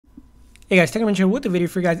Hey guys, Tech here with the video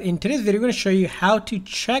for you guys. In today's video, I'm going to show you how to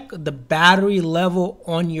check the battery level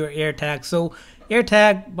on your AirTag. So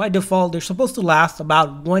AirTag, by default, they're supposed to last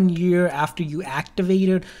about 1 year after you activate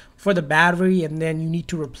it for the battery, and then you need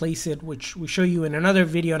to replace it, which we show you in another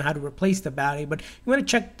video on how to replace the battery. But you want to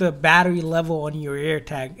check the battery level on your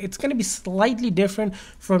AirTag. It's going to be slightly different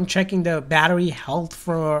from checking the battery health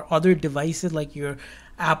for other devices like your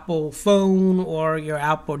Apple phone or your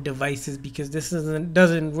Apple devices, because this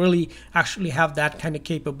doesn't really actually have that kind of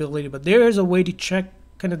capability. But there is a way to check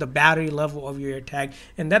kind of the battery level of your AirTag,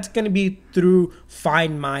 and that's going to be through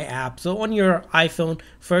Find My app. So on your iPhone,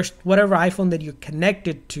 first, whatever iPhone that you're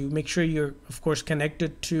connected to, make sure you're of course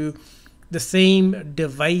connected to the same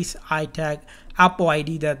device iTag Apple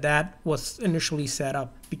ID that was initially set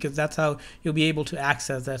up, because that's how you'll be able to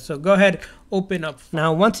access that. So go ahead, open up.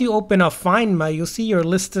 Now once you open up Find My, you'll see your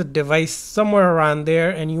listed device somewhere around there,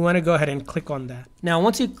 and you want to go ahead and click on that. Now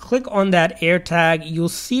once you click on that AirTag, you'll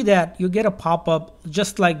see that you'll get a pop-up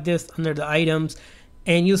just like this under the items,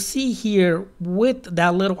 and you'll see here with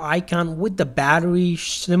that little icon with the battery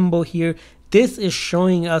symbol here, this is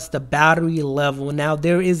showing us the battery level. Now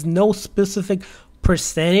there is no specific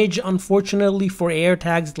percentage, unfortunately, for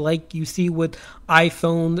AirTags like you see with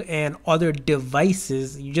iPhone and other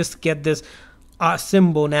devices. You just get this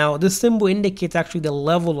symbol. Now this symbol indicates actually the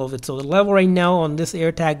level of it. So the level right now on this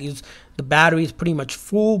AirTag is the battery is pretty much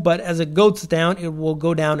full, but as it goes down, it will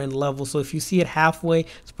go down in level. So if you see it halfway,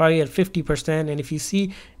 it's probably at 50%, and if you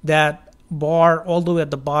see that bar all the way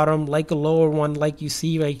at the bottom, like a lower one like you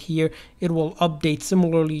see right here, it will update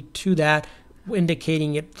similarly to that,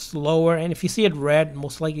 indicating it's lower. And if you see it red,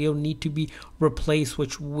 most likely it'll need to be replaced,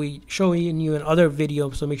 which we show you in other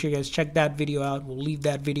videos. So make sure you guys check that video out. We'll leave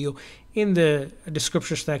that video in the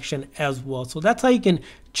description section as well. So that's how you can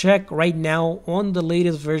check right now on the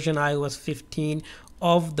latest version iOS 15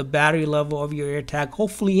 of the battery level of your AirTag.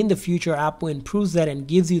 Hopefully in the future Apple improves that and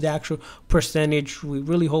gives you the actual percentage. We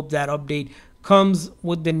really hope that update comes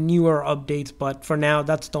with the newer updates, but for now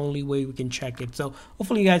that's the only way we can check it. So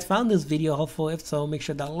hopefully you guys found this video helpful. If so, make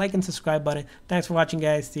sure that like and subscribe button. Thanks for watching,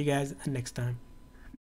 guys. See you guys next time.